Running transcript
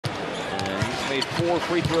made 4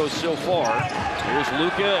 free throws so far. Here's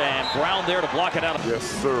Luka, and Brown there to block it out. Yes,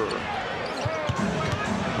 sir.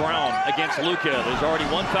 Brown against Luka. There's already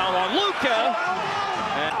 1 foul on Luka.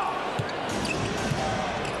 And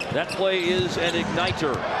that play is an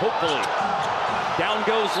igniter, hopefully. Down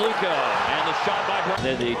goes Luka, and the shot by Brown.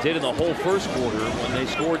 Than they did in the whole first quarter when they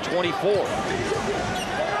scored 24.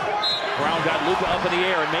 Brown got Luka up in the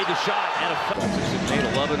air and made the shot. And Celtics have made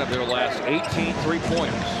 11 of their last 18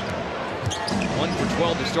 three-pointers. 1 for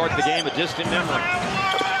 12 to start the game, a distant memory.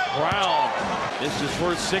 Brown, this is his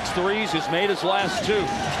first 6 threes. He's made his last 2.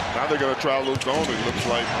 Now they're going to try a little zone, it looks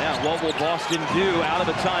like. Yeah, what will Boston do out of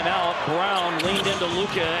a timeout? Brown leaned into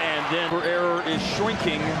Luka, and then her error is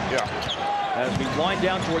shrinking. Yeah. As we wind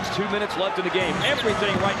down towards 2 minutes left in the game.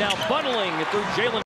 Everything right now funneling through Jaylen.